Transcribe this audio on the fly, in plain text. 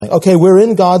Okay, we're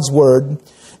in God's Word,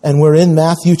 and we're in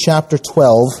Matthew chapter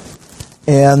 12,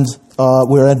 and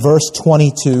we're at verse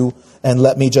 22, and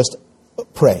let me just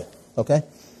pray, okay?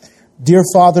 Dear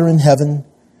Father in heaven,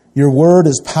 your Word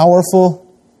is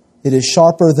powerful. It is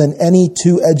sharper than any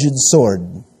two-edged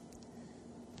sword.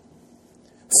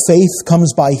 Faith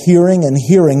comes by hearing, and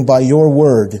hearing by your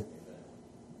Word.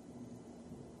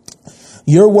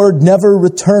 Your Word never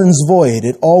returns void.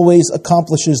 It always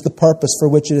accomplishes the purpose for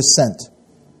which it is sent.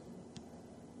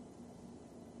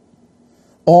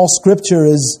 All Scripture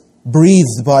is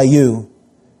breathed by you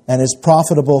and is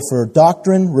profitable for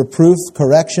doctrine, reproof,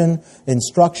 correction,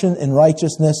 instruction in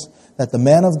righteousness, that the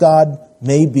man of God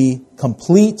may be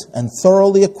complete and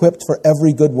thoroughly equipped for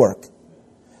every good work.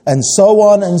 And so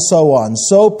on and so on.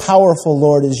 So powerful,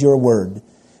 Lord, is your word.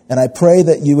 And I pray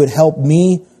that you would help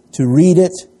me to read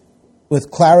it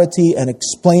with clarity and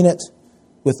explain it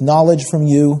with knowledge from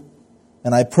you.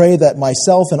 And I pray that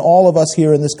myself and all of us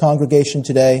here in this congregation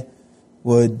today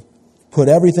would put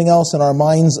everything else in our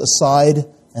minds aside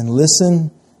and listen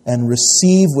and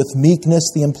receive with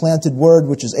meekness the implanted word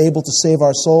which is able to save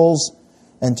our souls,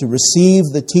 and to receive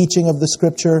the teaching of the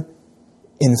Scripture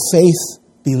in faith,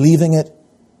 believing it,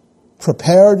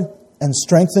 prepared and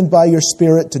strengthened by your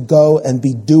Spirit to go and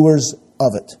be doers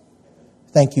of it.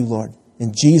 Thank you, Lord.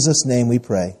 In Jesus' name we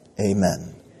pray.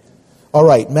 Amen. All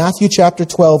right, Matthew chapter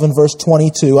 12 and verse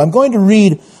 22. I'm going to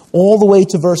read all the way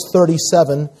to verse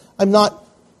 37. I'm not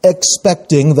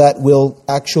expecting that we'll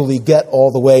actually get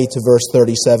all the way to verse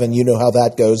 37. You know how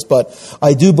that goes. But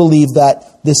I do believe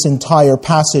that this entire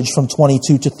passage from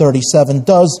 22 to 37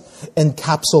 does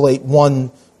encapsulate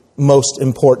one most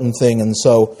important thing. And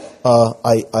so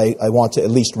I want to at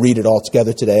least read it all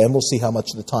together today, and we'll see how much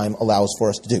the time allows for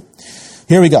us to do.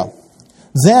 Here we go.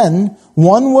 Then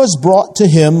one was brought to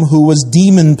him who was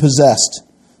demon-possessed,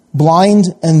 blind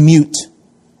and mute,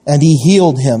 and he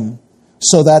healed him,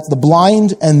 so that the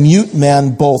blind and mute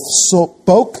man both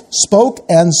spoke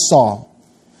and saw.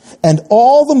 And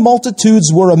all the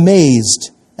multitudes were amazed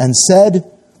and said,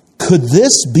 "Could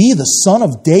this be the son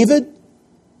of David?"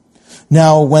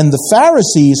 Now when the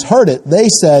Pharisees heard it, they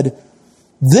said,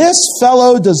 "This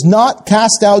fellow does not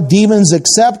cast out demons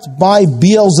except by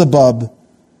Beelzebub,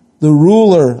 the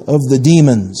ruler of the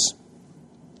demons."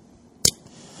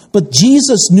 But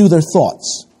Jesus knew their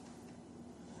thoughts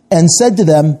and said to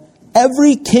them,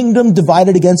 "Every kingdom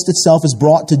divided against itself is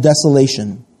brought to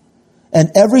desolation,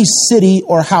 and every city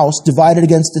or house divided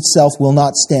against itself will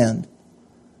not stand.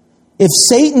 If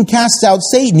Satan casts out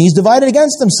Satan, he's divided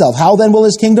against himself. How then will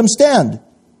his kingdom stand?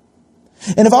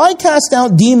 And if I cast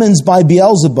out demons by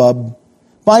Beelzebub,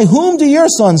 by whom do your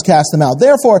sons cast them out?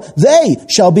 Therefore, they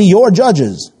shall be your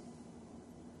judges.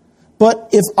 But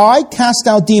if I cast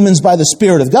out demons by the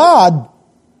Spirit of God,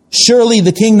 surely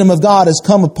the kingdom of God has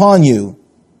come upon you.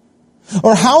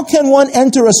 Or how can one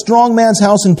enter a strong man's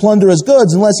house and plunder his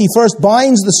goods unless he first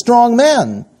binds the strong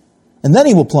man, and then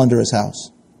he will plunder his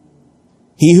house?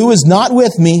 He who is not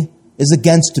with me is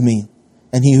against me,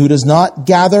 and he who does not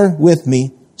gather with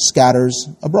me scatters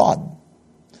abroad.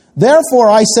 Therefore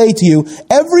I say to you,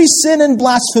 every sin and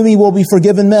blasphemy will be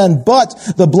forgiven men, but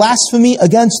the blasphemy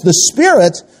against the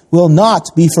Spirit will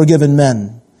not be forgiven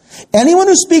men. Anyone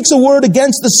who speaks a word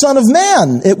against the Son of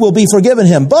Man, it will be forgiven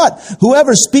him. But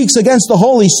whoever speaks against the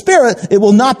Holy Spirit, it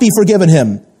will not be forgiven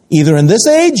him, either in this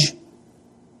age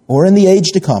or in the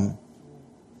age to come.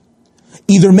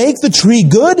 Either make the tree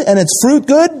good and its fruit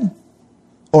good,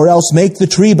 or else make the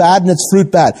tree bad and its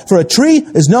fruit bad. For a tree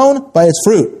is known by its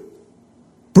fruit.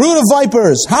 Brood of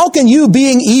vipers, how can you,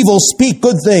 being evil, speak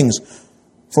good things?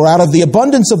 For out of the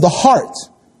abundance of the heart,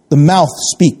 the mouth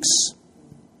speaks.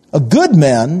 A good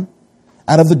man,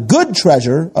 out of the good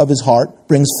treasure of his heart,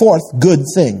 brings forth good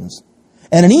things.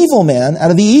 And an evil man, out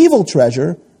of the evil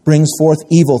treasure, brings forth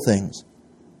evil things.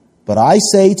 But I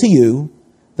say to you,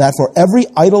 that for every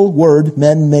idle word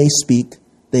men may speak,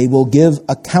 they will give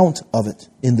account of it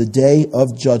in the day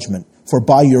of judgment. For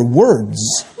by your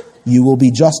words you will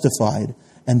be justified,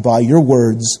 and by your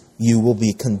words you will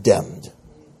be condemned.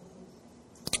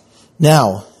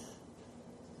 Now,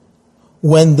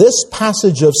 when this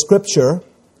passage of Scripture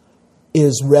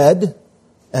is read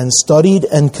and studied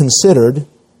and considered,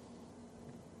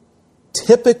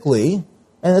 typically,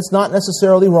 and it's not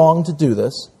necessarily wrong to do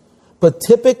this, but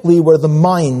typically where the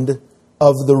mind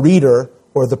of the reader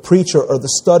or the preacher or the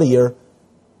studier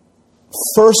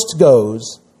first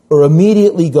goes or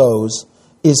immediately goes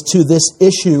is to this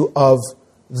issue of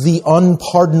the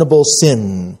unpardonable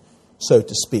sin, so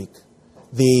to speak,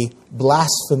 the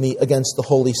blasphemy against the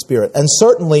Holy Spirit. And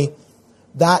certainly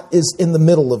that is in the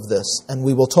middle of this, and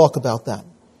we will talk about that.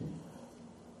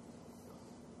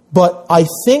 But I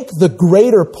think the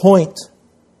greater point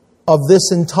of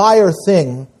this entire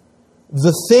thing,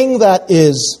 the thing that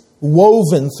is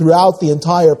woven throughout the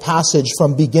entire passage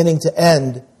from beginning to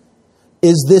end,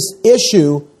 is this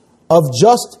issue of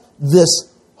just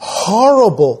this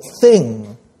horrible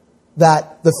thing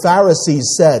that the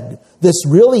Pharisees said, this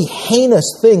really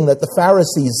heinous thing that the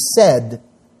Pharisees said,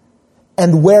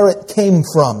 and where it came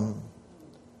from.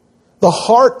 The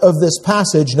heart of this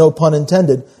passage, no pun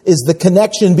intended, is the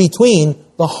connection between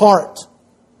the heart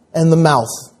and the mouth.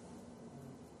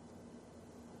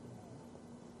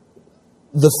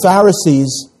 The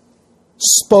Pharisees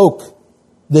spoke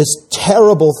this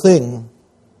terrible thing,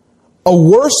 a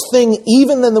worse thing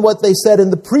even than what they said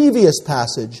in the previous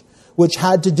passage, which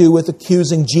had to do with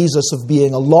accusing Jesus of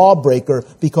being a lawbreaker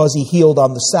because he healed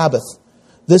on the Sabbath.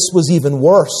 This was even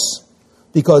worse,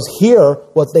 because here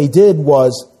what they did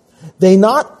was they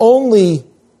not only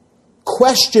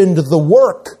questioned the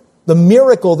work, the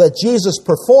miracle that Jesus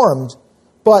performed,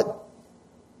 but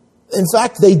in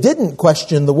fact they didn't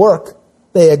question the work.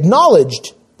 They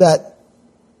acknowledged that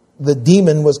the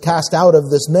demon was cast out of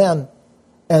this man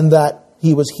and that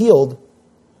he was healed.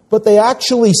 But they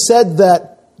actually said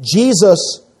that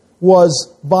Jesus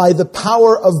was by the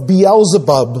power of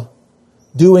Beelzebub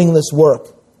doing this work.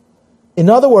 In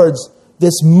other words,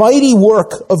 this mighty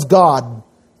work of God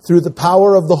through the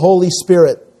power of the Holy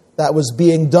Spirit that was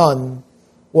being done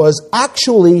was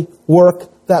actually work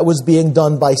that was being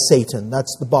done by Satan.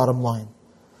 That's the bottom line.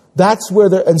 That's where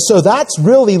and so that's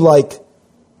really like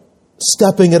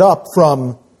stepping it up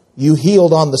from you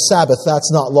healed on the Sabbath,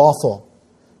 that's not lawful.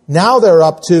 Now they're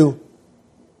up to,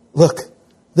 look,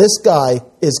 this guy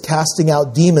is casting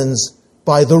out demons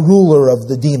by the ruler of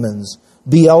the demons.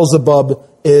 Beelzebub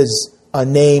is a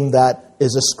name that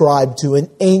is ascribed to an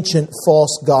ancient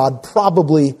false god,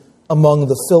 probably among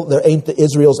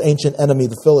Israel's ancient enemy,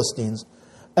 the Philistines.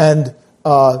 And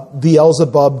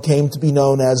Beelzebub came to be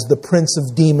known as the prince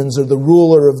of demons or the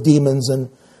ruler of demons, and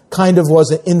kind of was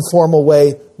an informal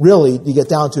way, really, to get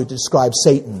down to describe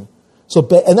Satan. So,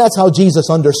 and that's how Jesus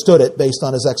understood it based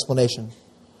on his explanation.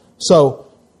 So,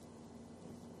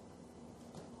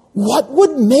 what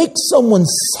would make someone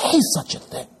say such a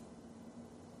thing?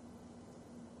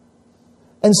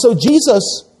 And so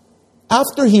Jesus,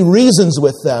 after he reasons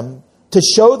with them to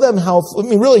show them how,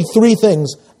 really three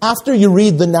things. After you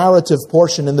read the narrative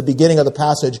portion in the beginning of the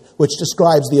passage, which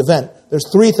describes the event,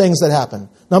 there's three things that happen.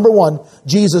 Number one,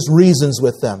 Jesus reasons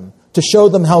with them to show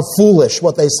them how foolish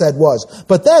what they said was.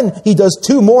 But then he does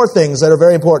two more things that are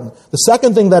very important. The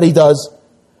second thing that he does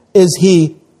is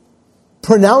he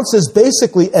pronounces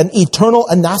basically an eternal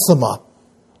anathema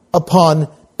upon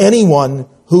anyone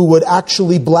who would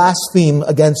actually blaspheme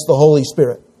against the Holy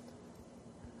Spirit.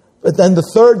 But then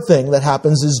the third thing that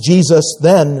happens is Jesus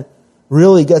then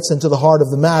really gets into the heart of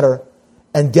the matter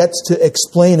and gets to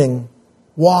explaining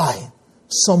why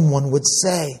someone would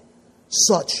say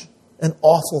such an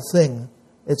awful thing.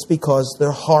 It's because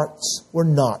their hearts were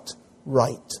not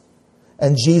right.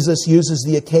 And Jesus uses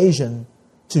the occasion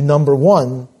to, number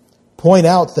one, point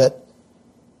out that,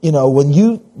 when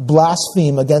you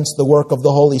blaspheme against the work of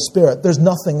the Holy Spirit, there's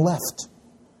nothing left.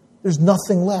 There's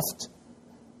nothing left.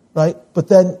 Right? But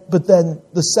then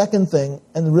the second thing,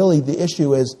 and really the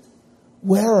issue is,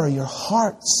 where are your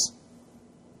hearts?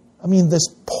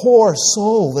 This poor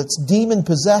soul that's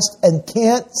demon-possessed and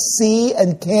can't see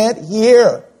and can't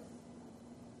hear.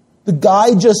 The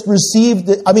guy just received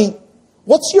it.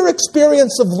 What's your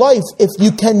experience of life if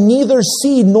you can neither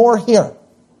see nor hear?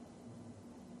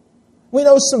 We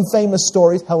know some famous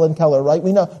stories, Helen Keller, right?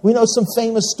 We know some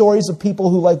famous stories of people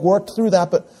who worked through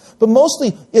that, but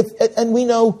mostly, we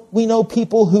know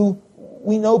people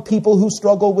who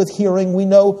struggle with hearing. We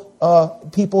know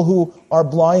people who are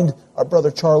blind. Our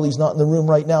brother Charlie's not in the room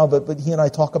right now, but he and I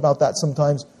talk about that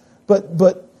sometimes. But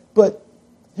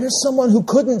here's someone who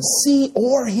couldn't see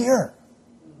or hear,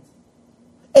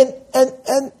 and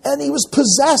he was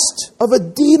possessed of a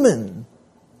demon.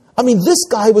 This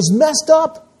guy was messed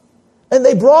up. And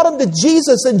they brought him to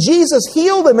Jesus, and Jesus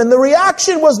healed him. And the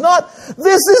reaction was not,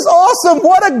 "This is awesome,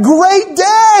 what a great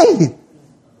day!"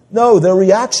 No, their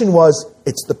reaction was,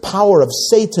 it's the power of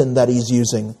Satan that he's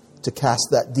using to cast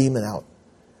that demon out.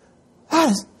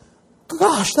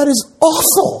 That is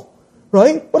awful,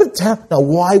 right? Now,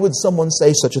 why would someone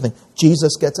say such a thing?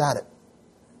 Jesus gets at it.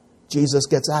 Jesus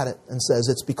gets at it and says,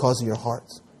 it's because of your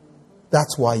hearts.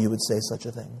 That's why you would say such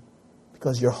a thing.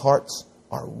 Because your hearts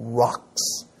are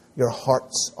rocks. Your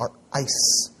hearts are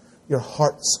ice. Your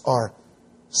hearts are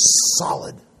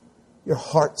solid. Your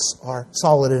hearts are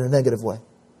solid in a negative way.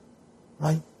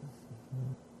 Right?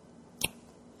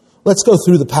 Let's go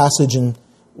through the passage and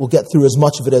we'll get through as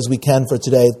much of it as we can for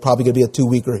today. It's probably going to be a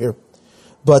 2-weeker here.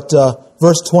 But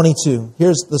verse 22,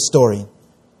 here's the story.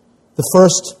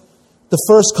 The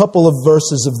first couple of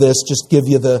verses of this just give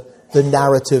you the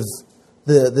narrative,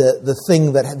 the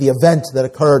thing the event that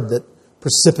occurred that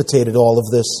precipitated all of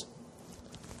this.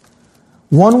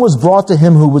 One was brought to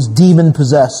him who was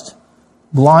demon-possessed,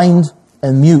 blind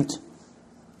and mute.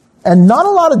 And not a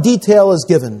lot of detail is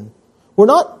given. We're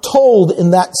not told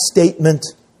in that statement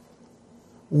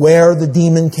where the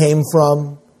demon came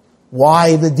from,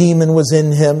 why the demon was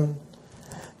in him.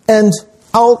 And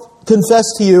I'll confess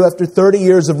to you, after 30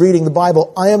 years of reading the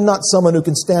Bible, I am not someone who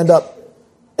can stand up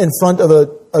in front of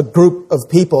a group of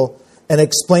people and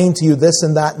explain to you this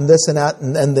and that and this and that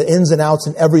and the ins and outs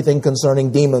and everything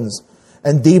concerning demons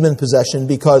and demon possession,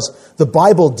 because the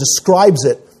Bible describes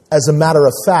it as a matter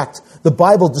of fact. The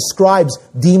Bible describes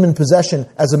demon possession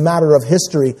as a matter of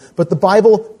history, but the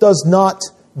Bible does not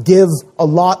give a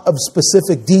lot of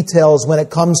specific details when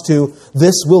it comes to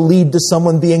this will lead to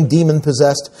someone being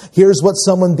demon-possessed. Here's what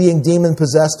someone being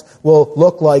demon-possessed will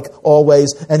look like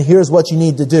always, and here's what you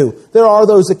need to do. There are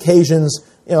those occasions,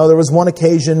 there was one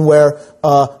occasion where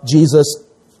Jesus'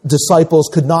 disciples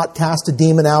could not cast a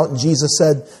demon out, and Jesus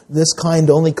said, this kind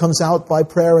only comes out by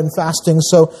prayer and fasting.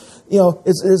 So,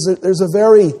 there's a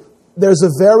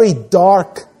very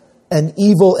dark and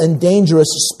evil and dangerous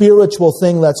spiritual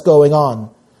thing that's going on.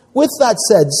 With that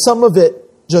said, some of it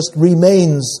just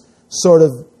remains sort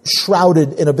of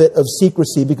shrouded in a bit of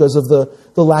secrecy because of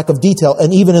the lack of detail.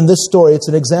 And even in this story, it's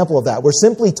an example of that. We're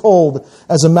simply told,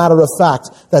 as a matter of fact,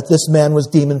 that this man was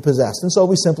demon-possessed. And so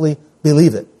we simply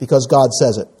believe it because God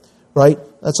says it, right?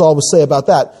 That's all we say about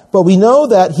that. But we know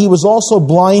that he was also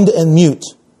blind and mute.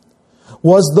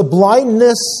 Was the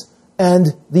blindness and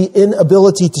the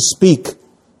inability to speak,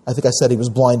 I think I said he was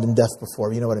blind and deaf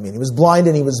before, you know what I mean? He was blind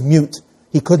and he was mute.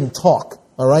 He couldn't talk,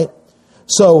 all right?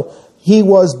 So he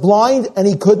was blind and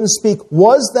he couldn't speak.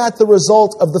 Was that the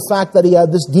result of the fact that he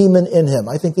had this demon in him?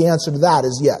 I think the answer to that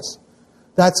is yes.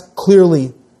 That's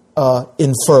clearly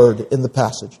inferred in the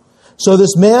passage. So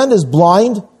this man is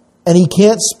blind and he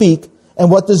can't speak. And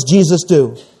what does Jesus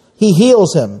do? He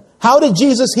heals him. How did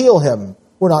Jesus heal him?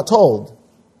 We're not told,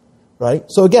 right?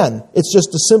 So again, it's just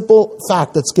a simple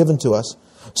fact that's given to us.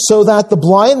 So that the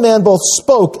blind man both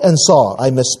spoke and saw.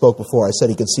 I misspoke before. I said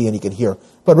he could see and he could hear.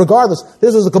 But regardless,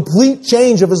 this was a complete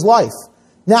change of his life.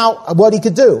 Now, what he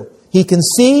could do, he can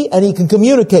see and he can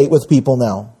communicate with people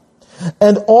now.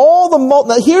 And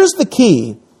now here's the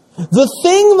key. The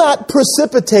thing that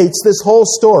precipitates this whole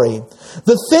story,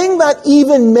 the thing that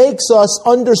even makes us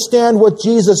understand what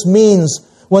Jesus means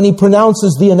when he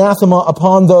pronounces the anathema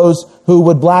upon those who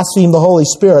would blaspheme the Holy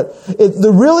Spirit.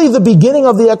 Really the beginning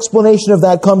of the explanation of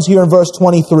that comes here in verse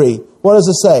 23. What does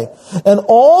it say? And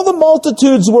all the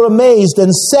multitudes were amazed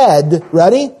and said,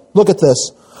 ready? Look at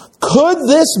this. Could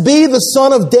this be the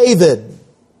Son of David?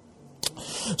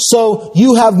 So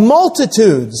you have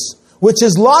multitudes, which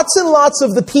is lots and lots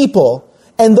of the people,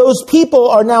 and those people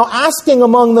are now asking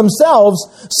among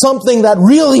themselves something that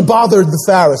really bothered the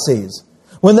Pharisees.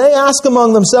 When they ask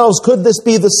among themselves, could this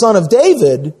be the Son of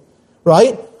David,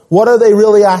 right? What are they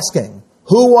really asking?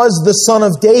 Who was the Son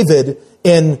of David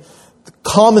in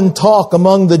common talk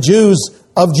among the Jews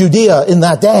of Judea in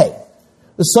that day?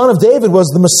 The Son of David was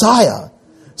the Messiah.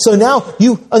 So now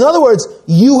in other words,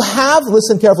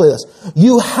 listen carefully to this,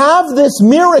 you have this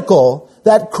miracle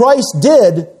that Christ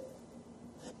did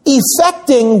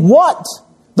effecting what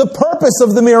the purpose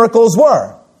of the miracles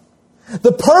were.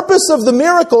 The purpose of the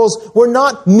miracles were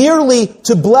not merely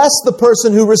to bless the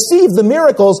person who received the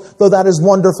miracles, though that is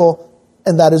wonderful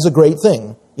and that is a great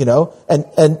thing,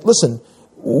 And listen,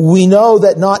 we know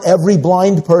that not every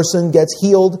blind person gets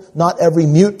healed, not every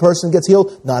mute person gets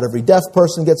healed, not every deaf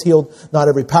person gets healed, not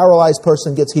every paralyzed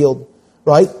person gets healed,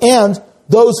 right? And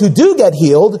those who do get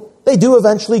healed, they do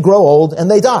eventually grow old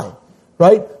and they die.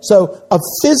 Right? So a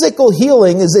physical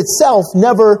healing is itself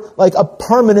never like a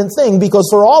permanent thing, because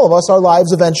for all of us, our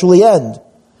lives eventually end.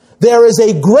 There is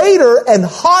a greater and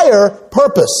higher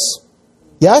purpose.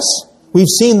 Yes? We've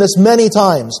seen this many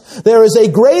times. There is a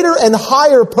greater and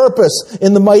higher purpose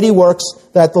in the mighty works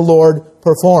that the Lord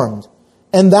performed.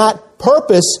 And that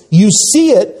purpose, you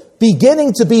see it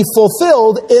beginning to be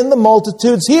fulfilled in the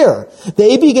multitudes here.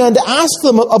 They began to ask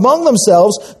them among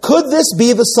themselves, could this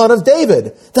be the Son of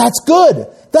David? That's good.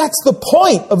 That's the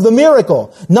point of the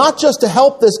miracle. Not just to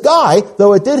help this guy,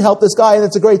 though it did help this guy and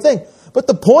it's a great thing. But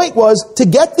the point was to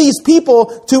get these people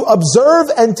to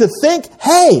observe and to think,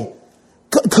 hey,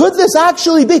 Could this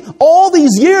actually be? All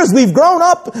these years we've grown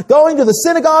up going to the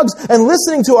synagogues and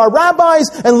listening to our rabbis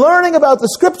and learning about the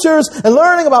scriptures and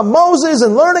learning about Moses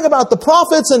and learning about the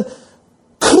prophets. And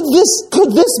could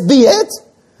this be it?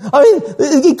 I mean,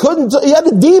 he had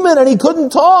a demon and he couldn't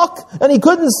talk and he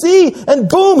couldn't see. And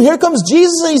boom, here comes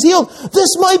Jesus and he's healed.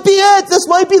 This might be it. This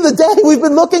might be the day we've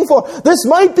been looking for. This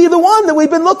might be the one that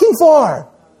we've been looking for.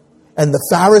 And the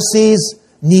Pharisees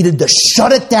needed to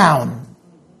shut it down.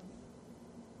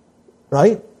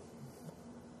 Right?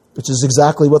 Which is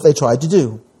exactly what they tried to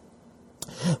do.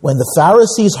 When the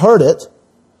Pharisees heard it,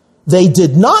 they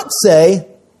did not say,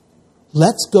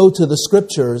 let's go to the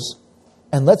scriptures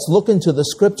and let's look into the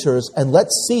scriptures and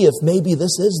let's see if maybe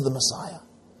this is the Messiah.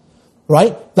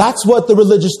 Right? That's what the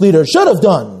religious leaders should have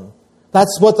done.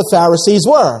 That's what the Pharisees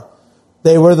were.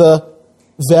 They were the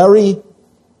very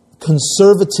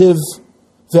conservative,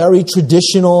 very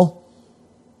traditional,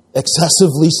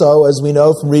 excessively so, as we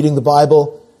know from reading the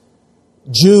Bible,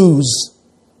 Jews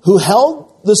who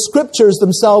held the scriptures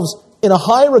themselves in a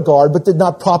high regard but did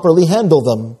not properly handle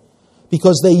them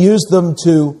because they used them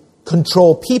to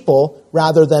control people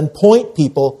rather than point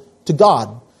people to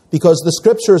God. Because the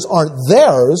scriptures aren't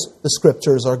theirs, the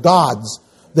scriptures are God's.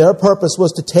 Their purpose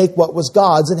was to take what was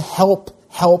God's and help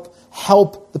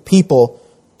the people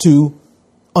to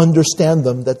understand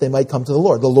them that they might come to the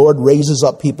Lord. The Lord raises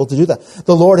up people to do that.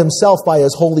 The Lord himself, by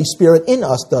his Holy Spirit in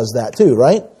us, does that too,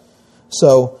 right?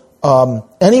 So,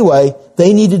 anyway,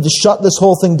 they needed to shut this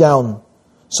whole thing down.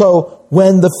 So,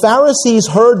 when the Pharisees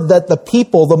heard that the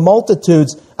people, the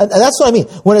multitudes, and that's what I mean.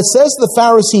 When it says the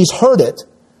Pharisees heard it,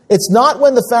 it's not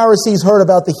when the Pharisees heard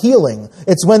about the healing.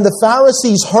 It's when the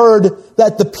Pharisees heard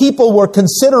that the people were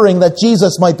considering that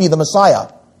Jesus might be the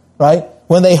Messiah, right?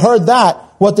 When they heard that,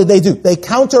 what did they do? They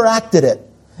counteracted it.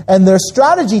 And their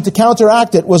strategy to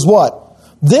counteract it was what?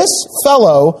 This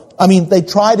fellow, they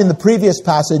tried in the previous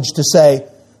passage to say,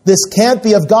 this can't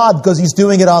be of God because he's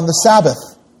doing it on the Sabbath,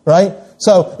 right?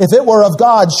 So if it were of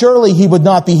God, surely he would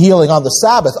not be healing on the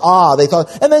Sabbath. They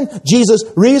thought. And then Jesus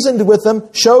reasoned with them,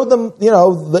 showed them,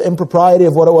 the impropriety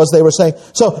of what it was they were saying.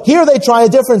 So here they try a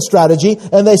different strategy,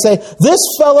 and they say, this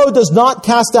fellow does not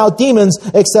cast out demons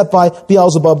except by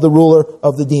Beelzebub, the ruler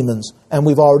of the demons. And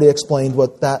we've already explained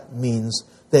what that means.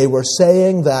 They were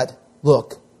saying that,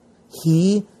 look,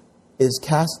 he is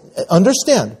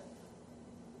understand,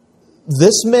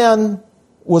 this man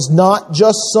was not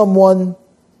just someone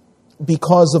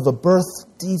because of a birth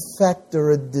defect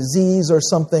or a disease or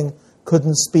something,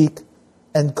 couldn't speak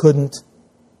and couldn't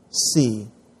see.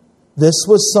 This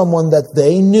was someone that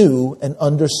they knew and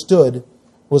understood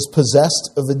was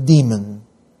possessed of a demon.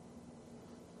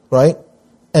 Right?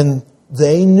 And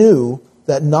they knew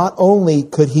that not only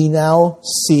could he now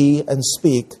see and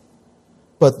speak,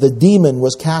 but the demon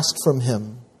was cast from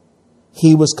him.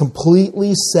 He was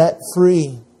completely set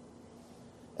free.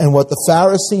 And what the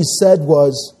Pharisees said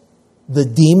was, the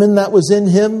demon that was in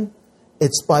him,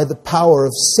 it's by the power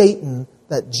of Satan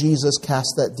that Jesus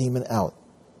cast that demon out.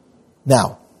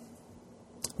 Now,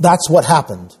 that's what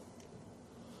happened.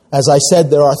 As I said,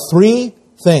 there are three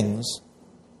things.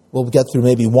 We'll get through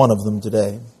maybe one of them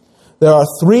today. There are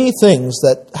three things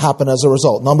that happen as a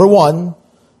result. Number one,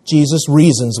 Jesus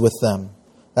reasons with them.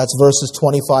 That's verses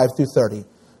 25 through 30.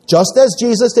 Just as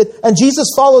Jesus did. And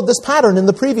Jesus followed this pattern in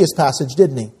the previous passage,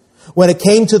 didn't he? When it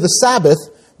came to the Sabbath,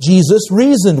 Jesus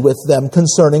reasoned with them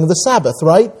concerning the Sabbath,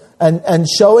 right? And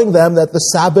showing them that the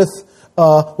Sabbath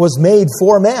was made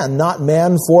for man, not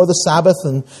man for the Sabbath.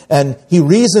 And he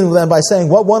reasoned with them by saying,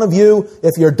 what one of you,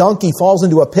 if your donkey falls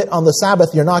into a pit on the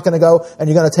Sabbath, you're not going to go and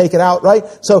you're going to take it out, right?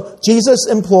 So Jesus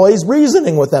employs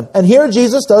reasoning with them. And here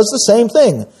Jesus does the same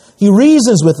thing. He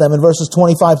reasons with them in verses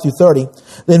 25 through 30.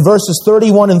 In verses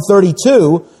 31 and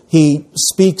 32, he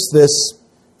speaks this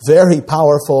very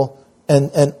powerful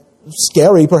and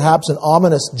scary, perhaps an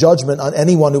ominous judgment on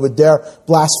anyone who would dare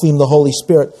blaspheme the Holy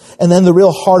Spirit. And then the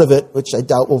real heart of it, which I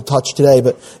doubt we'll touch today,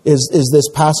 but is this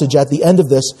passage at the end of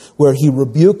this where he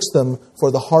rebukes them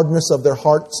for the hardness of their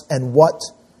hearts and what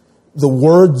the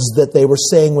words that they were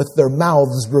saying with their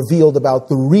mouths revealed about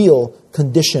the real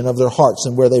condition of their hearts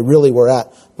and where they really were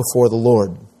at before the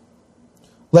Lord.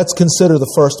 Let's consider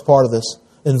the first part of this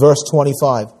in verse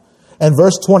 25. And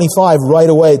verse 25 right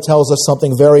away tells us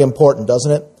something very important,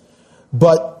 doesn't it?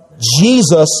 But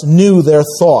Jesus knew their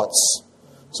thoughts.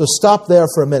 So stop there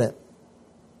for a minute.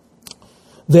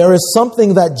 There is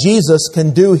something that Jesus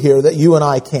can do here that you and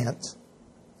I can't.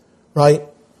 Right?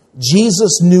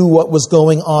 Jesus knew what was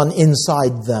going on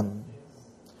inside them.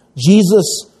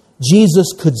 Jesus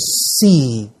could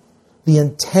see the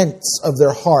intents of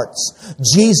their hearts.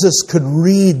 Jesus could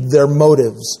read their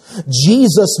motives.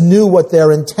 Jesus knew what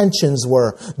their intentions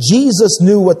were. Jesus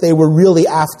knew what they were really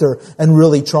after and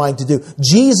really trying to do.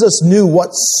 Jesus knew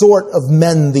what sort of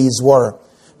men these were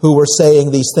who were saying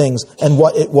these things and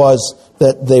what it was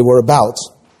that they were about.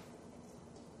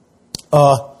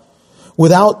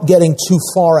 Without getting too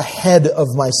far ahead of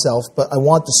myself, but I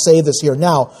want to say this here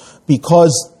now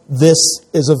because this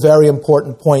is a very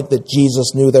important point that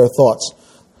Jesus knew their thoughts.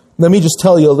 Let me just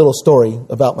tell you a little story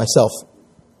about myself.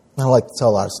 I don't like to tell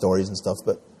a lot of stories and stuff,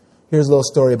 but here's a little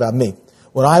story about me.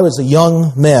 When I was a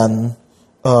young man,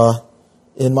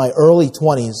 in my early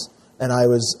 20s, and I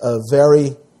was a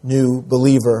very new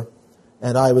believer,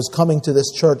 and I was coming to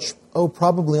this church,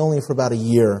 probably only for about a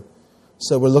year.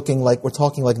 So we're talking like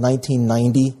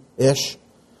 1990-ish,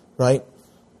 right?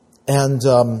 And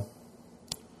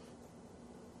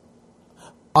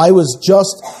I was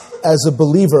just, as a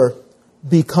believer,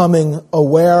 becoming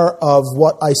aware of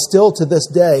what I still to this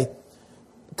day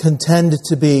contend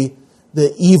to be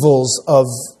the evils of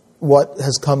what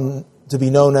has come to be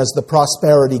known as the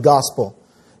prosperity gospel.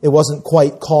 It wasn't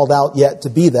quite called out yet to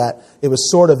be that. It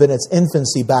was sort of in its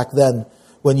infancy back then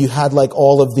when you had like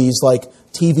all of these like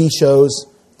TV shows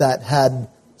that had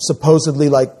supposedly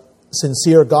like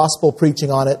sincere gospel preaching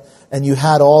on it, and you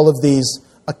had all of these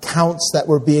accounts that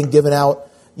were being given out.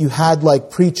 You had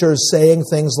like preachers saying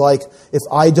things like, if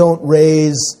I don't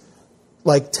raise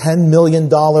like $10 million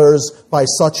by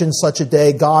such and such a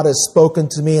day, God has spoken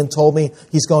to me and told me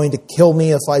He's going to kill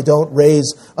me if I don't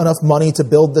raise enough money to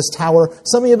build this tower.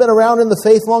 Some of you have been around in the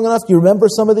faith long enough. Do you remember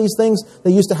some of these things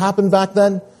that used to happen back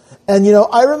then? And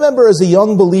I remember as a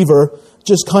young believer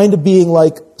just kind of being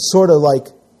like, sort of like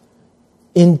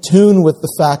in tune with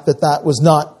the fact that that was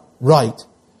not right.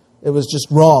 It was just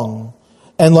wrong.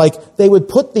 And like they would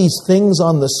put these things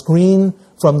on the screen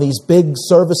from these big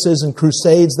services and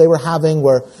crusades they were having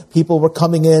where people were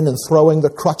coming in and throwing the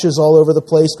crutches all over the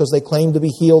place because they claimed to be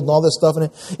healed and all this stuff.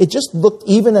 And it just looked,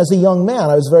 even as a young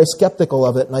man, I was very skeptical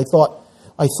of it. And I thought,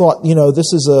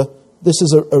 this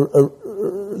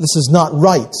is not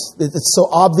right. It's so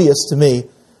obvious to me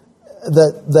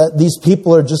that these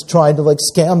people are just trying to like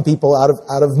scam people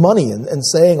out of money and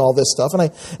saying all this stuff.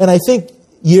 And I think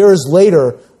years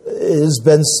later,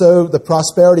 the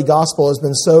prosperity gospel has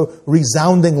been so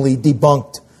resoundingly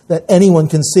debunked that anyone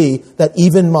can see that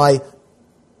even my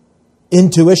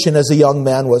intuition as a young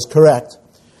man was correct.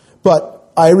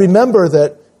 But I remember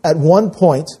that at one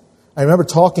point, I remember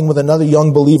talking with another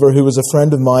young believer who was a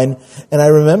friend of mine, and I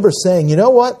remember saying, you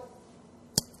know what?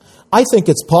 I think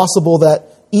it's possible that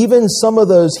even some of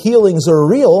those healings are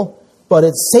real, but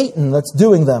it's Satan that's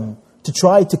doing them to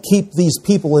try to keep these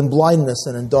people in blindness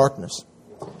and in darkness.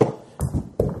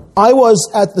 I was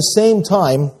at the same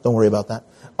time, don't worry about that,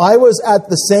 I was at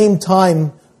the same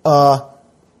time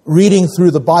reading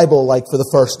through the Bible like for the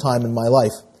first time in my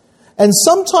life. And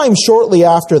sometime shortly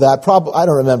after that, probably, I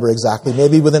don't remember exactly,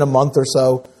 maybe within a month or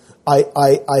so,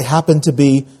 I happened to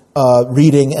be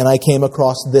reading and I came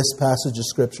across this passage of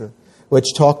Scripture,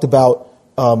 which talked about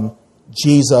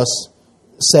Jesus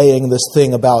saying this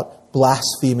thing about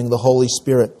blaspheming the Holy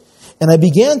Spirit. And I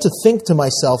began to think to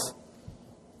myself,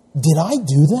 did I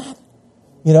do that?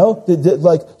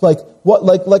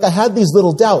 Like I had these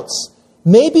little doubts.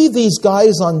 Maybe these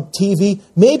guys on TV,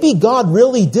 maybe God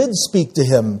really did speak to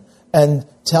him and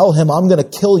tell him, I'm going to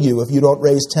kill you if you don't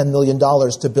raise $10 million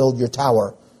to build your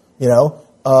tower.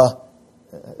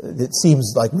 It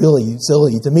seems like really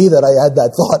silly to me that I had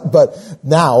that thought, but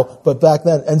back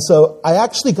then. And so I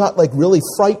actually got like really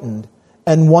frightened.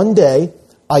 And one day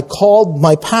I called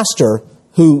my pastor,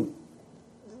 who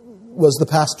was the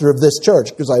pastor of this church,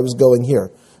 because I was going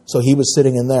here. So he was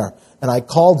sitting in there. And I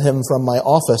called him from my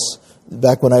office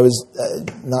back when I was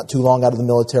not too long out of the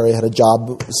military. I had a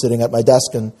job sitting at my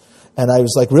desk, and I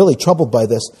was like really troubled by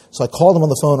this. So I called him on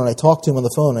the phone and I talked to him on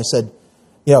the phone. I said,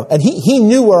 and he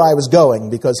knew where I was going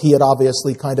because he had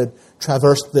obviously kind of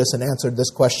traversed this and answered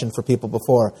this question for people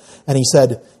before. And he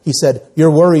said,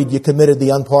 you're worried you committed the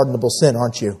unpardonable sin,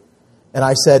 aren't you? And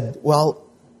I said, well,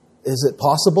 is it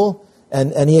possible?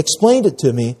 And he explained it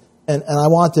to me, and I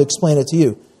want to explain it to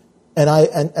you.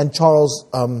 And Charles,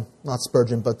 not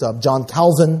Spurgeon, but John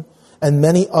Calvin and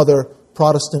many other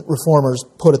Protestant reformers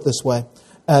put it this way.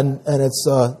 And it's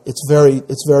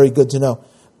very good to know.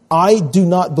 I do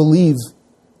not believe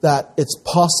that it's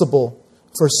possible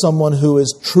for someone who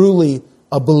is truly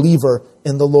a believer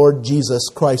in the Lord Jesus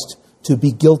Christ to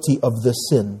be guilty of this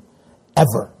sin,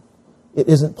 ever. It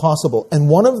isn't possible. And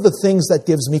one of the things that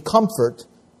gives me comfort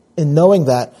in knowing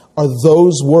that are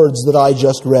those words that I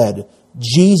just read.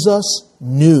 Jesus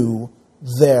knew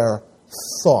their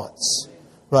thoughts,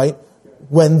 right?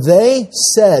 When they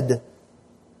said,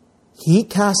 he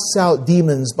casts out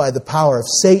demons by the power of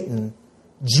Satan,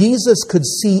 Jesus could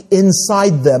see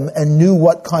inside them and knew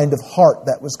what kind of heart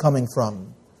that was coming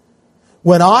from.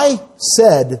 When I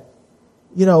said,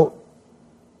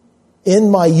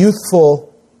 in my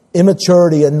youthful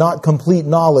immaturity and not complete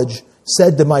knowledge,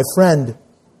 said to my friend,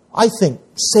 I think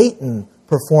Satan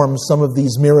performs some of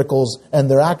these miracles and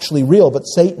they're actually real, but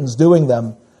Satan's doing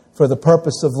them for the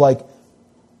purpose of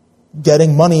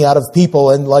getting money out of people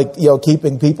and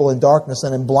keeping people in darkness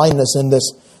and in blindness in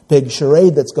this big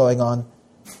charade that's going on.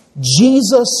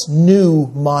 Jesus knew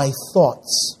my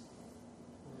thoughts.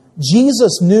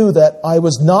 Jesus knew that I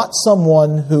was not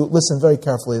someone who, listen very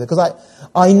carefully, because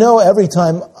I know every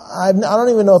time, I don't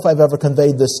even know if I've ever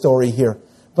conveyed this story here,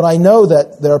 but I know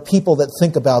that there are people that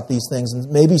think about these things,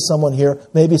 and maybe someone here,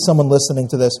 maybe someone listening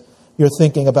to this, you're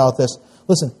thinking about this.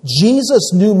 Listen,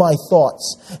 Jesus knew my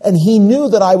thoughts, and he knew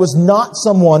that I was not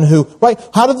someone who, right,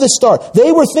 how did this start?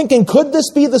 They were thinking, could this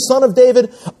be the Son of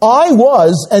David? I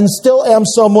was, and still am,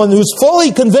 someone who's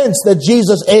fully convinced that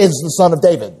Jesus is the Son of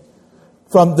David.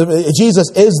 Jesus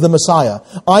is the Messiah.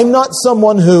 I'm not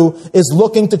someone who is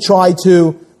looking to try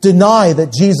to deny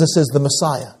that Jesus is the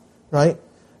Messiah, right?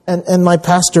 And my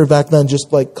pastor back then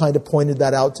just kind of pointed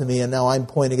that out to me, and now I'm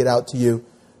pointing it out to you.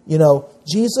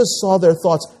 Jesus saw their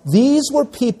thoughts. These were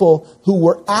people who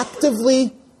were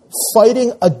actively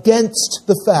fighting against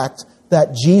the fact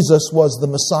that Jesus was the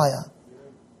Messiah.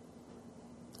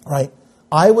 Right?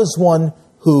 I was one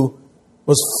who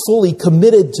was fully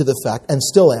committed to the fact, and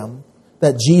still am,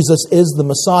 that Jesus is the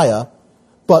Messiah,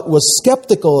 but was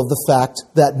skeptical of the fact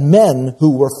that men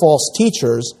who were false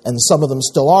teachers, and some of them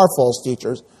still are false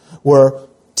teachers, were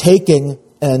taking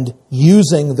and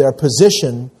using their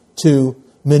position to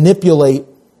manipulate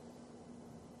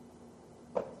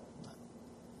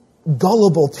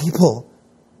gullible people.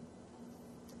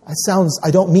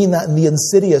 I don't mean that in the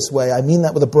insidious way. I mean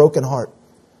that with a broken heart.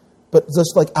 But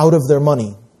just out of their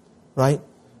money, right?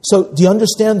 So do you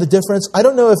understand the difference? I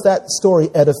don't know if that story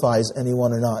edifies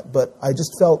anyone or not, but I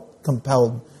just felt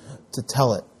compelled to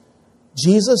tell it.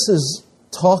 Jesus is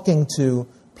talking to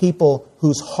people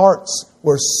whose hearts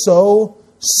were so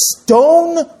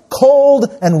stone cold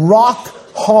and rock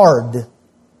hard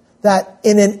that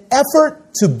in an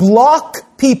effort to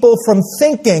block people from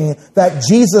thinking that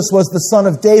Jesus was the Son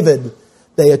of David,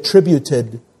 they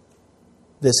attributed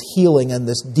this healing and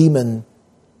this demon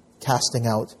casting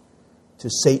out to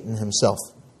Satan himself.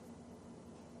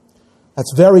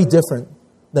 That's very different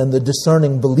than the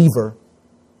discerning believer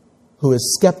who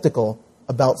is skeptical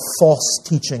about false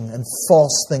teaching and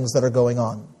false things that are going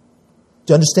on.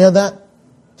 Do you understand that?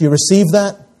 Do you receive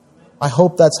that? I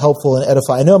hope that's helpful and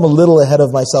edifying. I know I'm a little ahead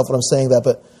of myself when I'm saying that,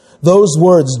 but those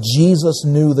words, Jesus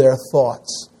knew their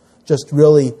thoughts, just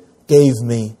really gave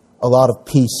me a lot of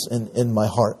peace in my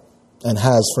heart, and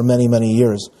has for many, many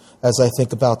years as I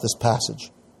think about this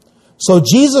passage. So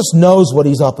Jesus knows what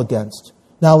he's up against.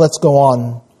 Now let's go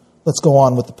on. Let's go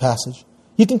on with the passage.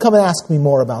 You can come and ask me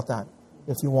more about that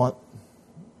if you want.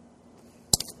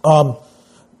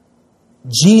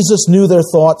 Jesus knew their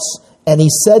thoughts, and he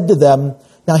said to them,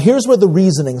 now here's where the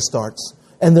reasoning starts.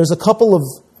 And there's a couple of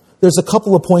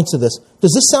points of this.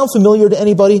 Does this sound familiar to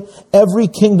anybody? Every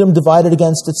kingdom divided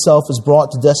against itself is brought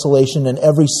to desolation, and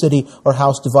every city or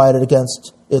house divided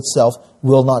against itself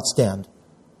will not stand.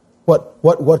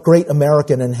 What great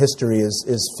American in history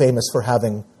is famous for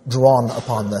having drawn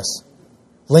upon this?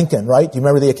 Lincoln, right? Do you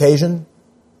remember the occasion?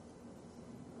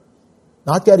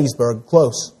 Not Gettysburg.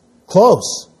 Close.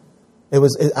 It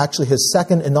was actually his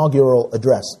second inaugural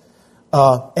address.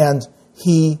 And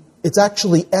it's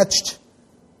actually etched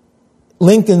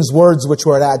Lincoln's words, which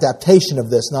were an adaptation of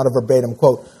this, not a verbatim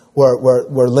quote,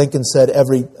 where Lincoln said,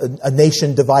 a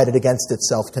nation divided against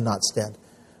itself cannot stand.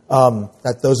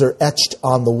 That those are etched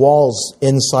on the walls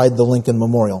inside the Lincoln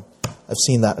Memorial. I've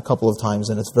seen that a couple of times,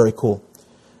 and it's very cool.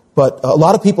 But a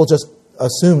lot of people just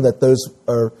assume that those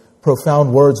are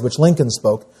profound words which Lincoln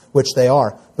spoke, which they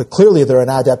are. But clearly they're an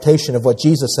adaptation of what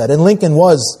Jesus said. And Lincoln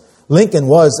was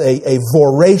a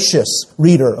voracious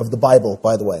reader of the Bible,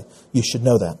 by the way. You should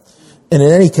know that. And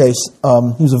in any case,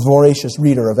 he was a voracious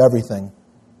reader of everything.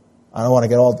 I don't want to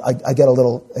get I get a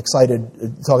little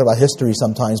excited talking about history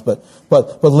sometimes, but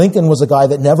Lincoln was a guy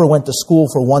that never went to school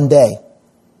for one day,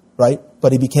 right?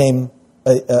 But he became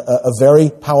a very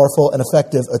powerful and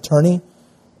effective attorney,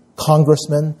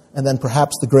 congressman, and then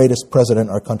perhaps the greatest president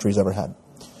our country's ever had.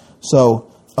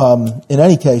 So, in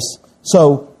any case,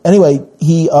 you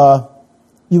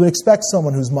would expect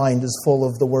someone whose mind is full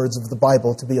of the words of the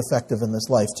Bible to be effective in this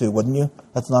life too, wouldn't you?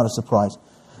 That's not a surprise.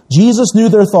 Jesus knew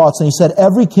their thoughts, and he said,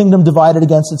 every kingdom divided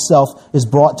against itself is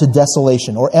brought to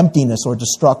desolation or emptiness or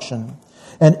destruction.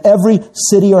 And every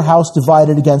city or house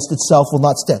divided against itself will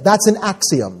not stand. That's an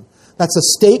axiom. That's a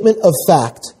statement of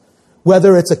fact.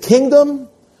 Whether it's a kingdom,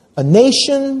 a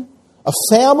nation, a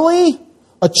family,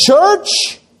 a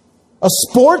church, a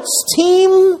sports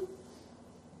team,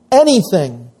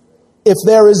 anything, if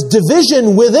there is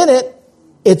division within it,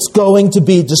 it's going to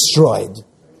be destroyed.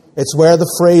 It's where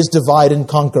the phrase divide and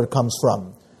conquer comes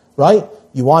from, right?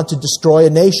 You want to destroy a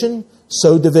nation,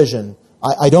 sow division.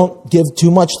 I don't give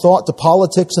too much thought to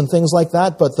politics and things like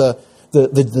that, but the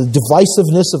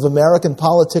divisiveness of American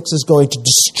politics is going to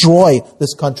destroy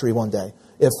this country one day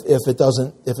if it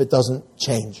doesn't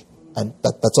change. And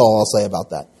that's all I'll say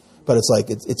about that. But it's like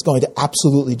it's going to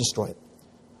absolutely destroy it.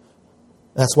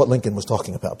 That's what Lincoln was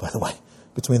talking about, by the way,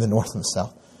 between the North and the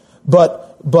South.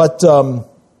 But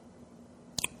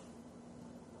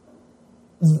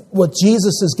what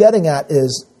Jesus is getting at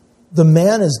is the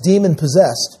man is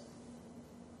demon-possessed,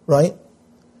 right?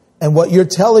 And what you're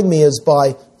telling me is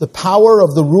by the power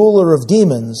of the ruler of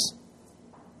demons,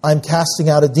 I'm casting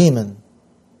out a demon.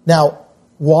 Now,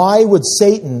 why would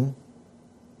Satan,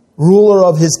 ruler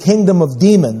of his kingdom of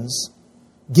demons,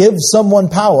 give someone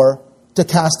power to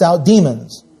cast out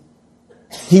demons?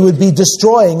 He would be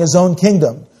destroying his own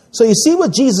kingdom. So you see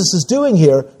what Jesus is doing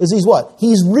here is he's what?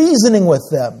 He's reasoning with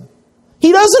them.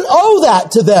 He doesn't owe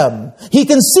that to them. He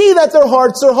can see that their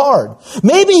hearts are hard.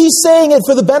 Maybe he's saying it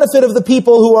for the benefit of the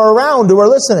people who are around, who are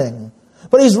listening.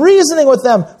 But he's reasoning with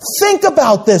them. Think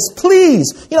about this,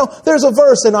 please. You know, there's a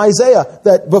verse in Isaiah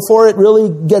that before it really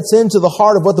gets into the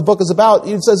heart of what the book is about,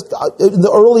 it says,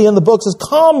 early in the book says,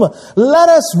 come, let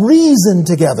us reason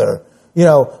together. You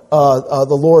know,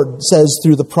 the Lord says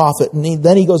through the prophet. And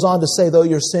then he goes on to say, though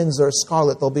your sins are as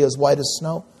scarlet, they'll be as white as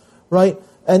snow. Right?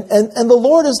 And the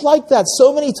Lord is like that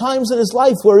so many times in his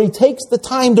life where he takes the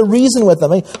time to reason with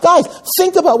them. I mean, guys,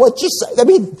 think about what you say. I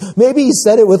mean, maybe he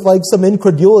said it with like some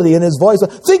incredulity in his voice.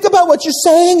 But think about what you're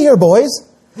saying here, boys.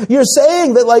 You're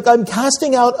saying that like I'm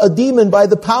casting out a demon by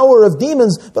the power of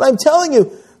demons, but I'm telling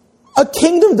you, a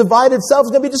kingdom divided itself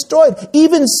is going to be destroyed.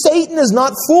 Even Satan is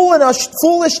not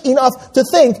foolish enough to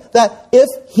think that if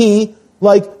he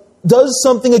like does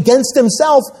something against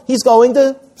himself, he's going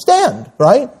to stand,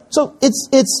 right? So it's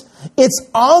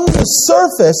on the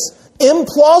surface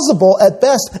implausible at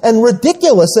best and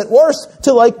ridiculous at worst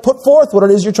to like put forth what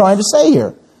it is you're trying to say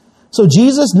here. So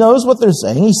Jesus knows what they're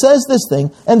saying. He says this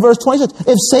thing, and verse 26,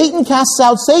 if Satan casts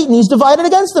out Satan, he's divided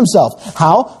against himself.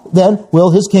 How then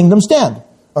will his kingdom stand?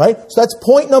 All right, so that's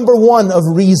point number one of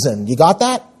reason. You got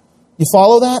that? You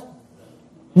follow that?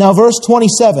 Now verse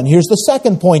 27, here's the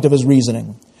second point of his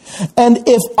reasoning. And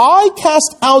if I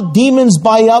cast out demons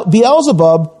by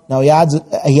Beelzebub, now he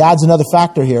adds another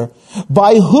factor here,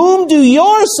 by whom do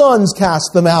your sons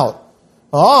cast them out?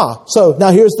 So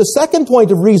now here's the second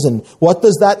point of reason. What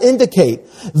does that indicate?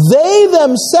 They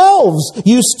themselves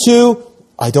used to,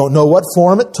 I don't know what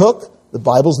form it took, the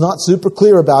Bible's not super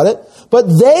clear about it, but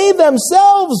they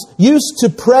themselves used to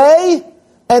pray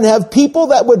and have people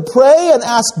that would pray and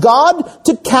ask God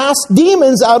to cast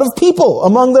demons out of people,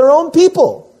 among their own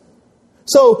people.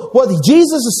 So what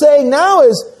Jesus is saying now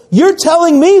is, you're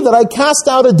telling me that I cast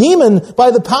out a demon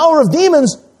by the power of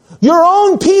demons. Your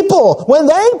own people, when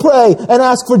they pray and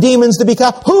ask for demons to be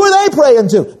cast, who are they praying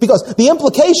to? Because the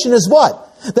implication is what?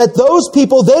 That those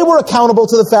people, they were accountable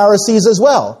to the Pharisees as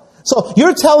well. So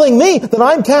you're telling me that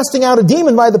I'm casting out a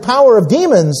demon by the power of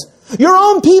demons. Your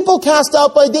own people cast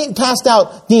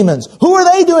out demons. Who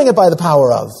are they doing it by the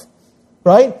power of?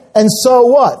 Right? And so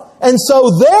what? And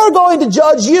so they're going to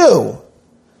judge you.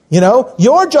 You know,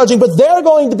 you're judging, but they're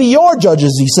going to be your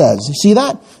judges, he says. You see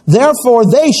that? Therefore,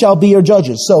 they shall be your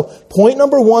judges. So, point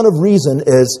number one of reason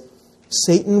is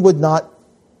Satan would not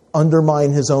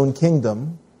undermine his own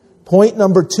kingdom. Point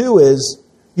number two is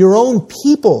your own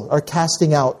people are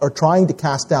trying to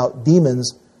cast out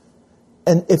demons.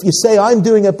 And if you say, I'm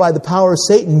doing it by the power of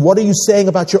Satan, what are you saying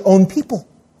about your own people?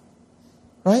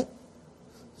 Right?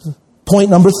 Point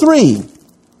number three.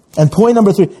 And point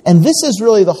number three. And this is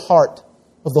really the heart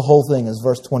of the whole thing, is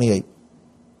verse 28.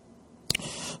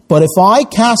 But if I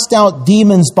cast out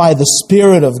demons by the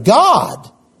Spirit of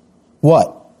God,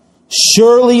 what?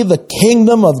 Surely the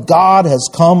kingdom of God has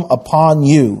come upon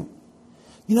you.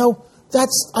 You know,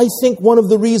 that's, I think, one of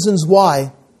the reasons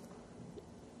why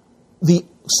the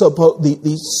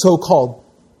so-called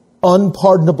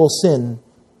unpardonable sin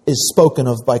is spoken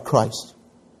of by Christ.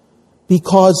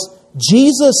 Because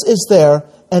Jesus is there,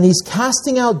 and he's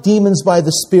casting out demons by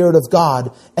the Spirit of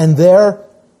God, and they're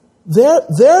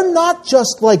not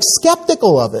just like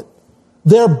skeptical of it.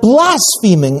 they're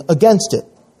blaspheming against it.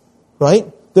 Right?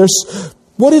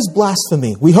 What is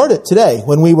blasphemy? We heard it today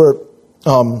when we were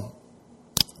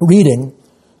reading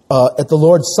at the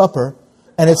Lord's Supper.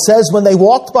 And it says when they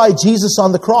walked by Jesus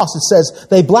on the cross, it says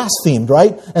they blasphemed,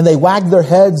 right? And they wagged their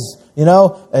heads,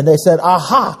 and they said,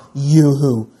 "Aha, you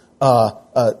who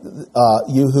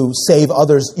save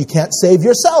others, you can't save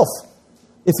yourself.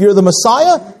 If you're the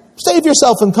Messiah, save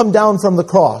yourself and come down from the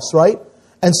cross," right?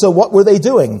 And so what were they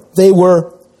doing? They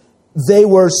were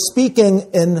speaking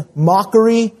in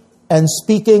mockery and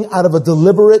speaking out of a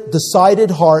deliberate, decided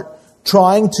heart,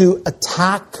 trying to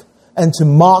attack and to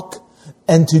mock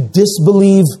and to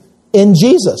disbelieve in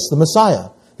Jesus, the Messiah.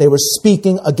 They were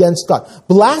speaking against God.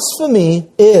 Blasphemy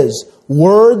is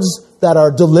words that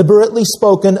are deliberately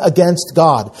spoken against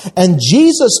God. And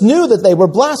Jesus knew that they were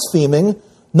blaspheming,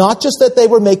 not just that they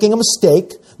were making a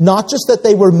mistake, not just that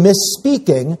they were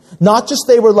misspeaking, not just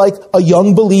they were like a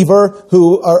young believer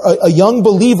who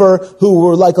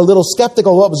were like a little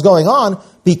skeptical of what was going on,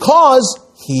 because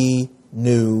he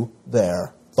knew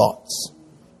their thoughts.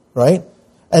 Right?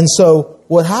 And so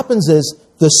what happens is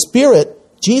the Spirit,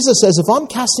 Jesus says, if I'm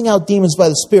casting out demons by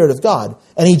the Spirit of God,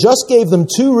 and he just gave them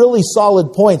two really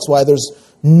solid points why there's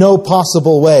no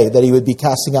possible way that he would be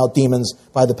casting out demons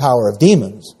by the power of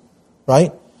demons,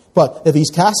 right? But if he's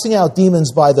casting out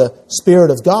demons by the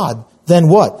Spirit of God, then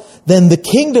what? Then the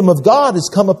kingdom of God has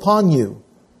come upon you.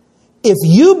 If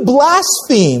you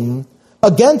blaspheme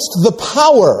against the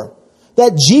power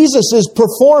that Jesus is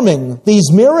performing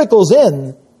these miracles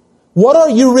in, what are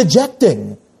you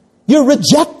rejecting? You're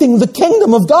rejecting the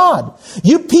kingdom of God.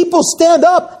 You people stand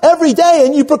up every day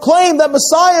and you proclaim that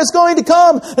Messiah is going to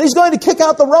come and he's going to kick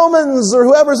out the Romans or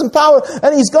whoever's in power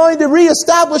and he's going to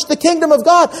reestablish the kingdom of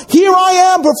God. Here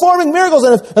I am performing miracles.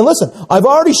 And listen, I've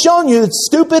already shown you it's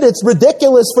stupid, it's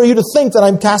ridiculous for you to think that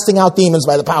I'm casting out demons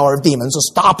by the power of demons, so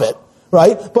stop it.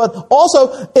 Right? But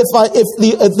also, if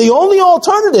the only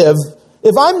alternative,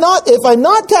 if I'm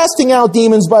not casting out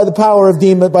demons by the power of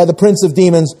demon, by the prince of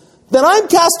demons, then I'm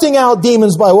casting out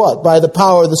demons by what? By the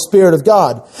power of the Spirit of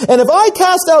God. And if I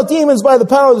cast out demons by the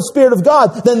power of the Spirit of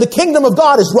God, then the kingdom of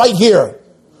God is right here.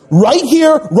 Right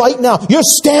here, right now. You're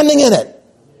standing in it.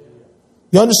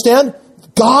 You understand?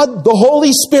 God, the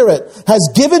Holy Spirit, has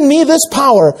given me this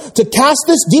power to cast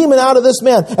this demon out of this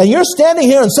man. And you're standing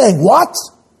here and saying, what?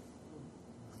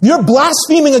 You're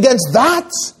blaspheming against that?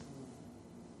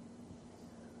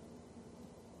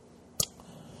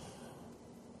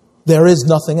 There is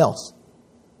nothing else.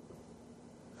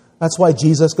 That's why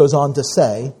Jesus goes on to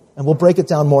say, and we'll break it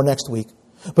down more next week,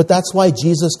 but that's why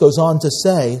Jesus goes on to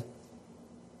say,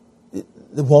 it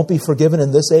won't be forgiven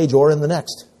in this age or in the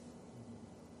next.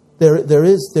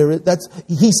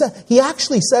 He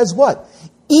actually says what?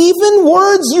 Even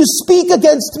words you speak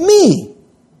against me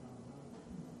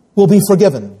will be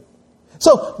forgiven.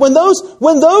 So when those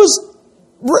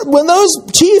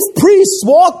chief priests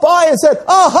walked by and said,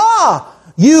 aha!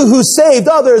 You who saved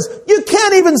others, you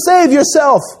can't even save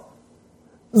yourself.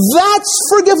 That's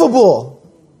forgivable.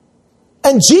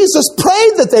 And Jesus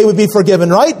prayed that they would be forgiven,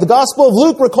 right? The Gospel of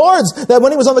Luke records that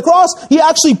when he was on the cross, he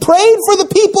actually prayed for the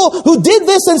people who did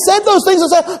this and said those things and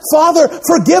said, Father,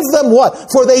 forgive them what?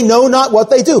 For they know not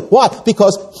what they do. Why?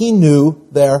 Because he knew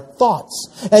their thoughts.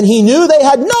 And he knew they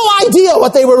had no idea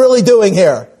what they were really doing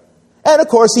here. And of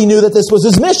course, he knew that this was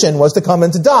his mission, was to come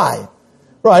and to die.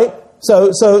 Right?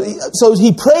 So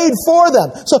he prayed for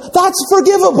them. So that's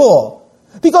forgivable.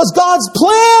 Because God's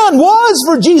plan was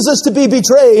for Jesus to be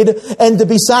betrayed and to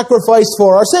be sacrificed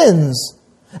for our sins.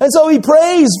 And so he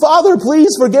prays, Father,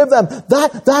 please forgive them.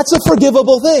 That's a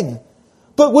forgivable thing.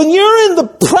 But when you're in the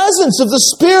presence of the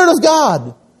Spirit of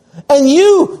God, and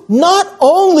you not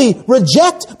only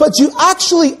reject, but you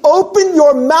actually open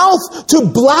your mouth to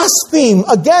blaspheme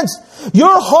against,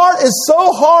 your heart is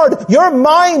so hard, your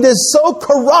mind is so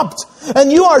corrupt,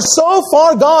 and you are so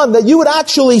far gone that you would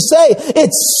actually say,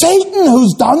 it's Satan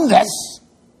who's done this.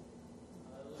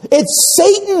 It's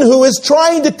Satan who is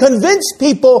trying to convince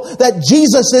people that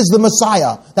Jesus is the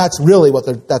Messiah. That's really what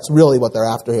they're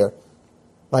after here.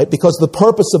 Right? Because the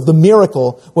purpose of the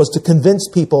miracle was to convince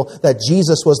people that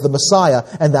Jesus was the Messiah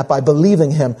and that by believing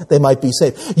him, they might be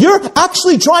saved. You're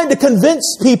actually trying to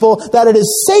convince people that it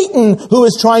is Satan who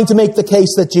is trying to make the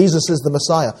case that Jesus is the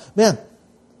Messiah. Man,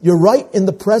 you're right in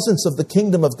the presence of the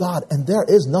kingdom of God and there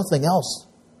is nothing else.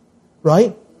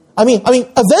 Right? I mean,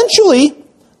 eventually,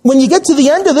 when you get to the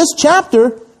end of this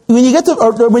chapter, when you get to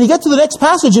the next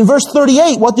passage in verse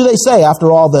 38, what do they say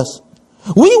after all this?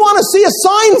 We want to see a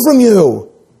sign from you.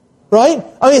 Right?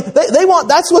 I mean, they want,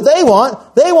 that's what they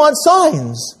want. They want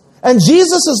signs. And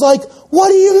Jesus is like, what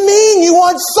do you mean you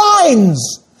want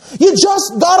signs? You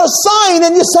just got a sign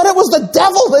and you said it was the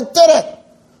devil that did it.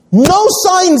 No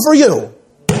sign for you.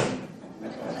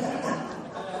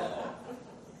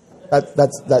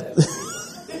 That.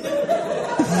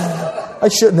 I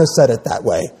shouldn't have said it that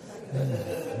way.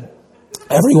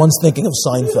 Everyone's thinking of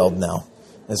Seinfeld now.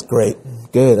 That's great.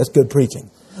 Good. That's good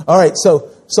preaching. All right. So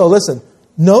listen.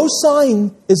 No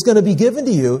sign is going to be given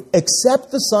to you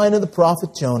except the sign of the prophet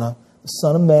Jonah. The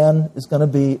Son of Man is going to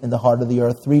be in the heart of the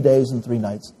earth 3 days and 3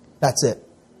 nights. That's it.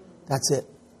 That's it.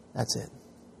 That's it.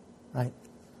 Right?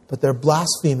 But they're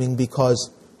blaspheming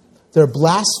because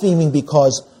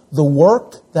the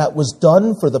work that was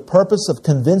done for the purpose of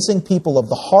convincing people of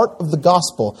the heart of the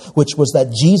gospel, which was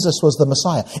that Jesus was the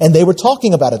Messiah. And they were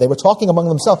talking about it. They were talking among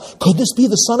themselves. Could this be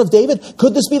the Son of David?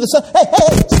 Could this be the Son? Hey,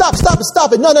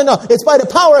 stop it. No. It's by the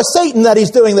power of Satan that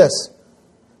he's doing this.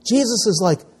 Jesus is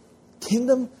like,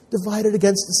 kingdom divided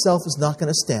against itself is not going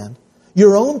to stand.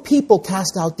 Your own people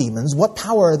cast out demons. What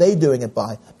power are they doing it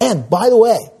by? And by the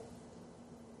way,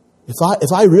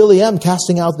 if I really am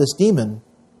casting out this demon,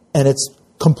 and it's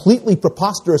completely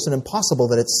preposterous and impossible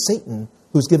that it's Satan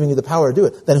who's giving you the power to do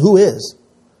it, then who is?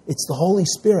 It's the Holy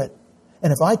Spirit.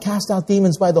 And if I cast out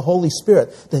demons by the Holy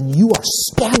Spirit, then you are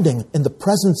standing in the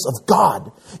presence of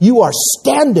God. You are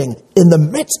standing in the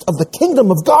midst of the kingdom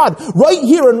of God right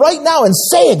here and right now and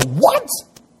saying, what?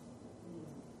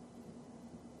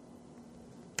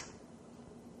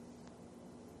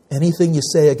 Anything you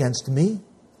say against me,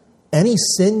 any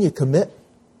sin you commit,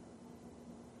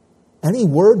 any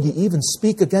word you even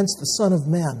speak against the Son of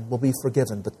Man will be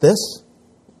forgiven. But this,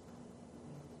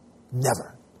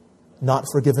 never. Not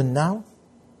forgiven now,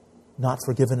 not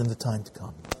forgiven in the time to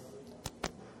come.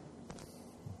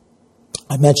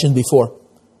 I mentioned before,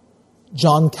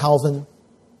 John Calvin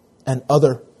and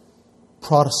other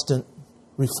Protestant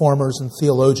reformers and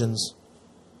theologians,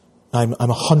 I'm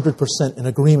 100% in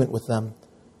agreement with them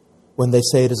when they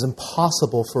say it is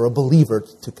impossible for a believer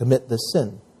to commit this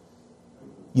sin.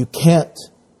 You can't,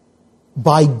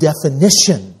 by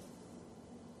definition,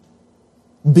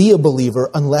 be a believer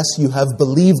unless you have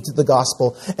believed the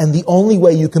gospel. And the only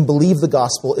way you can believe the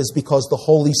gospel is because the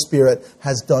Holy Spirit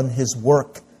has done His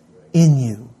work in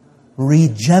you,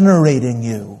 regenerating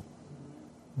you,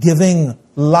 giving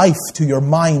life to your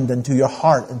mind and to your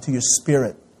heart and to your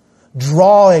spirit,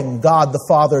 drawing, God the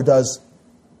Father does,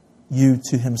 you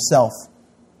to Himself,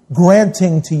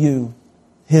 granting to you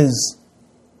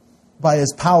by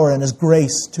His power and His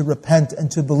grace to repent and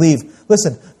to believe.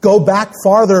 Listen, go back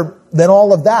farther than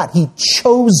all of that. He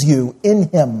chose you in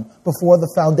Him before the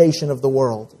foundation of the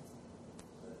world.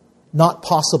 Not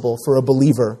possible for a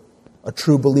believer, a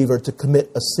true believer, to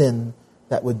commit a sin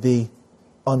that would be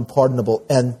unpardonable.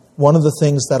 And one of the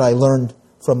things that I learned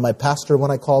from my pastor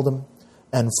when I called him,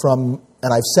 and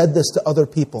I've said this to other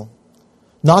people,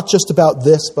 not just about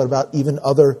this, but about even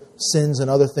other sins and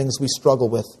other things we struggle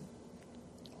with.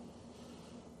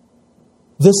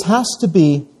 This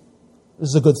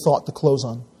is a good thought to close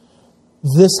on.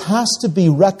 This has to be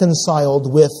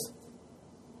reconciled with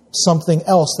something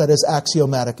else that is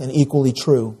axiomatic and equally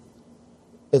true.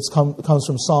 It comes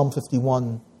from Psalm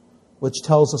 51, which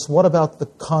tells us, what about the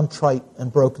contrite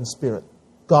and broken spirit?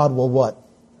 God will what?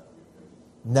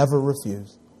 Never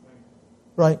refuse.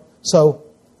 Right? So,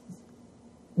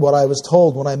 what I was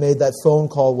told when I made that phone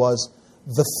call was,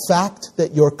 the fact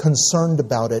that you're concerned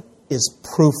about it is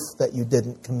proof that you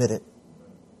didn't commit it.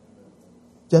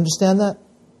 Do you understand that?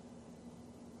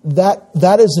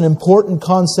 That is an important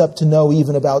concept to know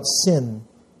even about sin.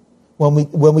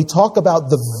 When we talk about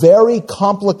the very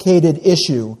complicated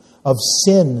issue of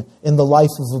sin in the life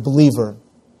of a believer,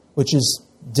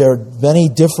 there are many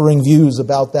differing views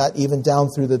about that even down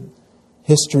through the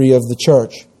history of the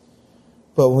church.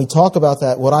 But when we talk about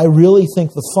that, what I really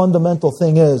think the fundamental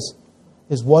thing is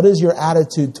what is your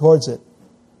attitude towards it?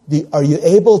 Are you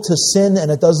able to sin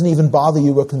and it doesn't even bother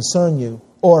you or concern you?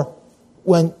 Or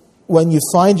when you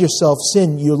find yourself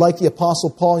sin, you're like the Apostle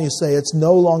Paul and you say, it's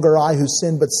no longer I who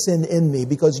sin, but sin in me.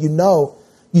 Because you know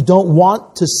you don't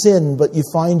want to sin, but you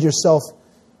find yourself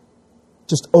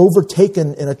just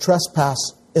overtaken in a trespass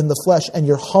in the flesh, and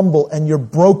you're humble and you're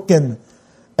broken.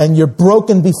 And you're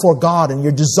broken before God, and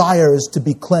your desire is to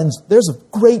be cleansed. There's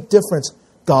a great difference.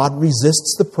 God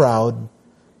resists the proud,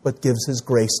 but gives His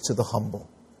grace to the humble.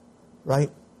 Right?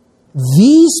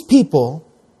 These people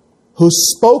who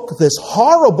spoke this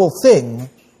horrible thing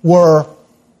were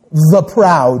the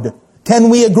proud. Can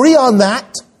we agree on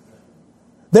that?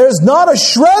 There's not a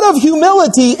shred of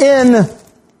humility in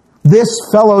this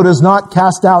fellow does not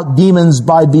cast out demons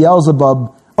by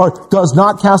Beelzebub, or does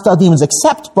not cast out demons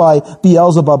except by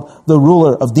Beelzebub, the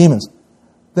ruler of demons.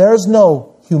 There's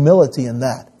no humility in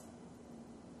that.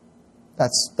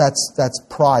 That's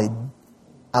pride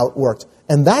outworked.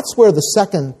 And that's where the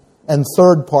second and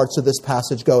third parts of this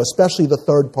passage go, especially the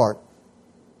third part.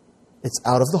 It's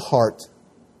out of the heart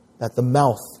that the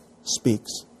mouth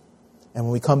speaks. And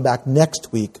when we come back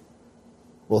next week,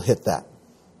 we'll hit that.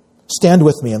 Stand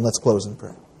with me and let's close in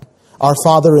prayer. Our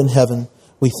Father in heaven,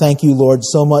 we thank you, Lord,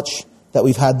 so much that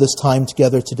we've had this time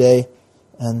together today.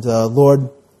 And Lord,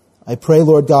 I pray,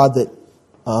 Lord God, that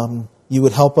you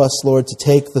would help us, Lord, to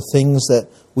take the things that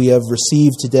we have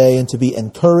received today and to be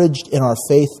encouraged in our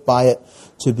faith by it,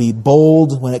 to be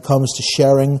bold when it comes to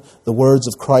sharing the words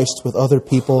of Christ with other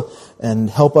people, and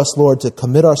help us, Lord, to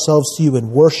commit ourselves to you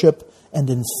in worship and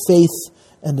in faith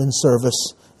and in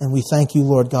service. And we thank you,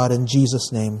 Lord God, in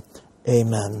Jesus' name.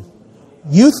 Amen.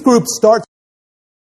 Youth group starts